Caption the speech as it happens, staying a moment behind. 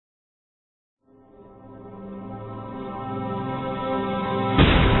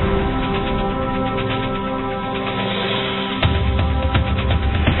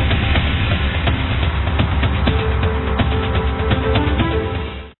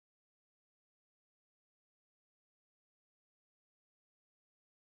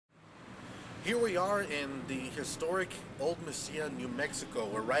Here we are in the historic Old Mesilla, New Mexico.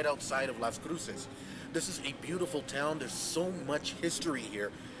 We're right outside of Las Cruces. This is a beautiful town. There's so much history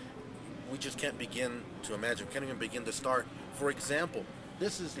here. We just can't begin to imagine, can't even begin to start. For example,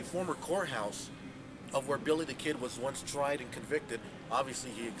 this is the former courthouse of where Billy the Kid was once tried and convicted.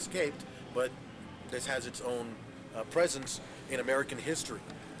 Obviously he escaped, but this has its own presence in American history.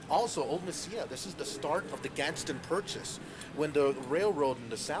 Also, Old Mesilla, this is the start of the Gadsden Purchase. When the railroad in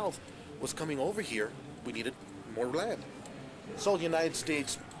the south was coming over here, we needed more land. So the United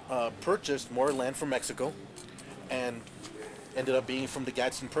States purchased more land from Mexico and ended up being from the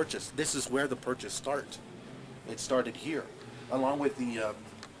Gadsden Purchase. This is where the purchase starts. It started here, along with the,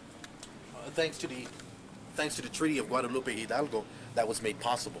 thanks to the Treaty of Guadalupe Hidalgo, that was made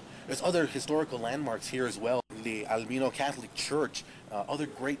possible. There's other historical landmarks here as well. The Albino Catholic Church, other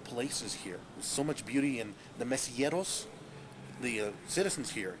great places here. There's so much beauty in the Mesilleros, the citizens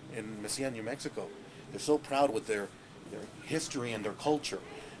here in Mesilla, New Mexico. They're so proud with their history and their culture.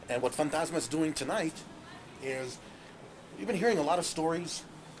 And what Fantasma is doing tonight is, we've been hearing a lot of stories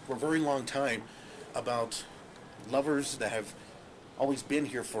for a very long time about lovers that have always been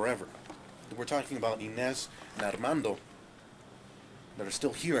here forever. We're talking about Inez and Armando that are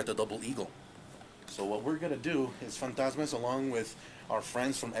still here at the Double Eagle. So what we're going to do is Fantasmas, along with our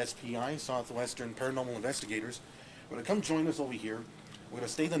friends from SPI, Southwestern Paranormal Investigators, we're going to come join us over here. We're going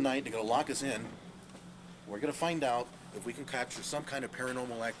to stay the night. They're going to lock us in. We're going to find out if we can capture some kind of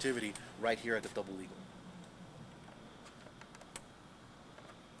paranormal activity right here at the Double Eagle.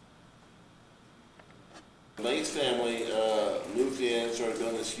 May's family moved in, started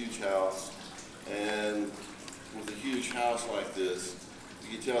building this huge house, and with a huge house like this,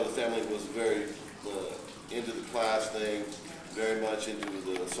 you can tell the family was very into the class thing, very much into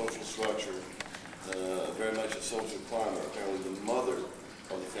the social structure, very much a social climber. Apparently the mother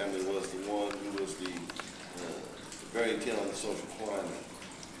of the family was the one who was very intent on the social climate.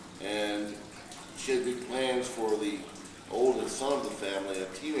 And she had big plans for the oldest son of the family, a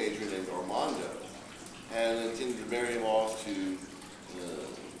teenager named Armando, and intended to marry him off to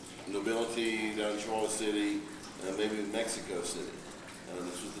nobility down in Charlotte City, maybe Mexico City.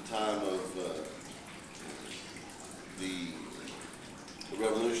 This was the time of the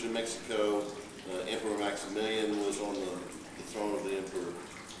Revolution in Mexico. Emperor Maximilian was on the throne of the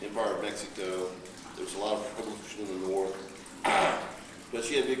Empire of Mexico. There was a lot of revolution in the north. But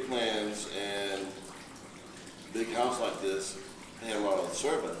she had big plans, and a big house like this, they had a lot of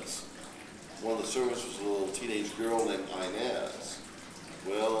servants. One of the servants was a little teenage girl named Inez.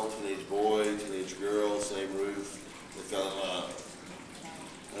 Well, teenage boy, teenage girl, same roof, they fell in love.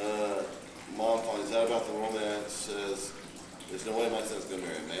 Mom finds out about the romance, says, there's no way my son's going to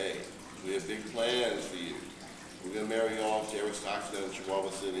marry May. We have big plans for you. We're going to marry you off to aristocracy down in Chihuahua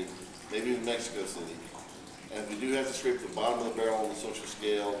City, maybe even Mexico City. And if we do have to scrape the bottom of the barrel on the social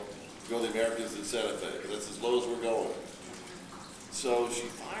scale, go to the Americans in Santa Fe, because that's as low as we're going. So she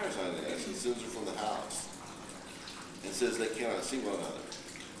fires Inez and sends her from the house and says they cannot see one another.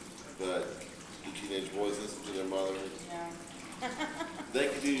 But the teenage boys listen to their mother. Yeah. They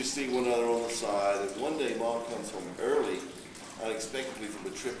continue to see one another on the side, and one day Mom comes home early, unexpectedly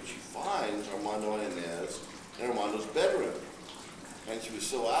from a trip, and she finds Armando and Inez in Armando's bedroom. And she was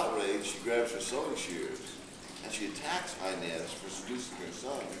so outraged, she grabs her sewing shears, and she attacks Inez for seducing her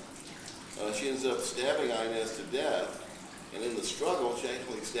son. She ends up stabbing Inez to death, and in the struggle, she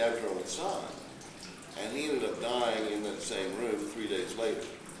actually stabbed her own son. And he ended up dying in that same room 3 days later.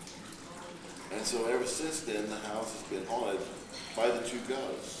 And so ever since then, the house has been haunted by the two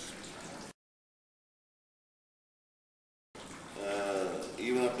ghosts.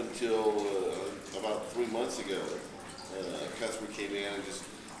 Even up until about 3 months ago, a customer came in and just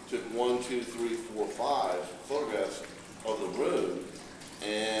took 1, 2, 3, 4, 5 photographs of the room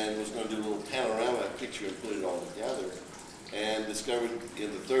and was going to do a little panorama picture and put it all together. And discovered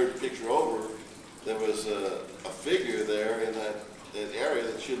in the third picture over, there was a figure there in that area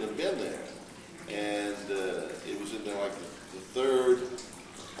that shouldn't have been there. And it was in there like the third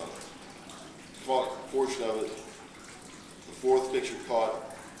caught portion of it. The fourth picture caught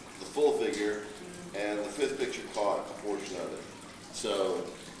the full figure, and the fifth picture caught a portion of it. So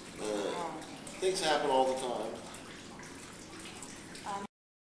things happen all the time.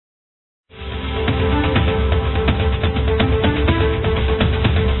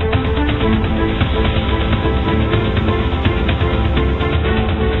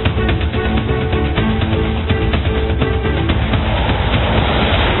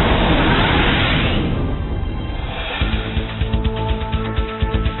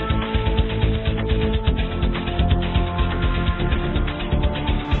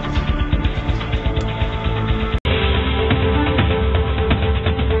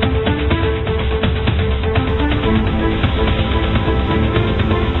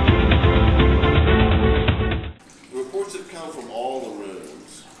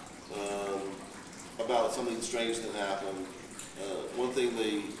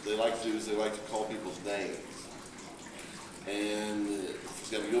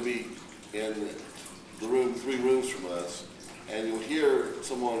 you'll be in the room 3 rooms from us, and you'll hear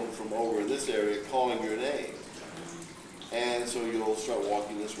someone from over in this area calling your name. And so you'll start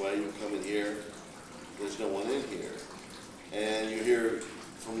walking this way, you'll come in here, there's no one in here. And you hear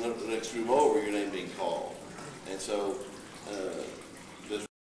from the next room over your name being called. And so there's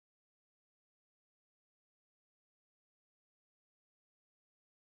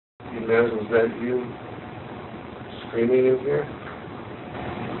was that you screaming in here?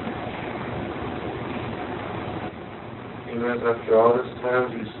 After all this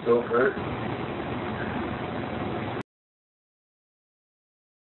time, you still hurt?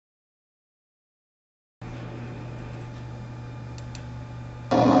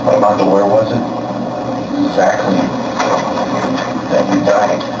 Armando, where was it exactly that you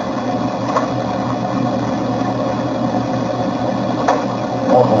died?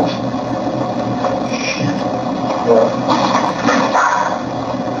 Oh, shit. Yeah.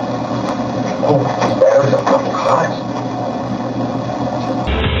 Oh,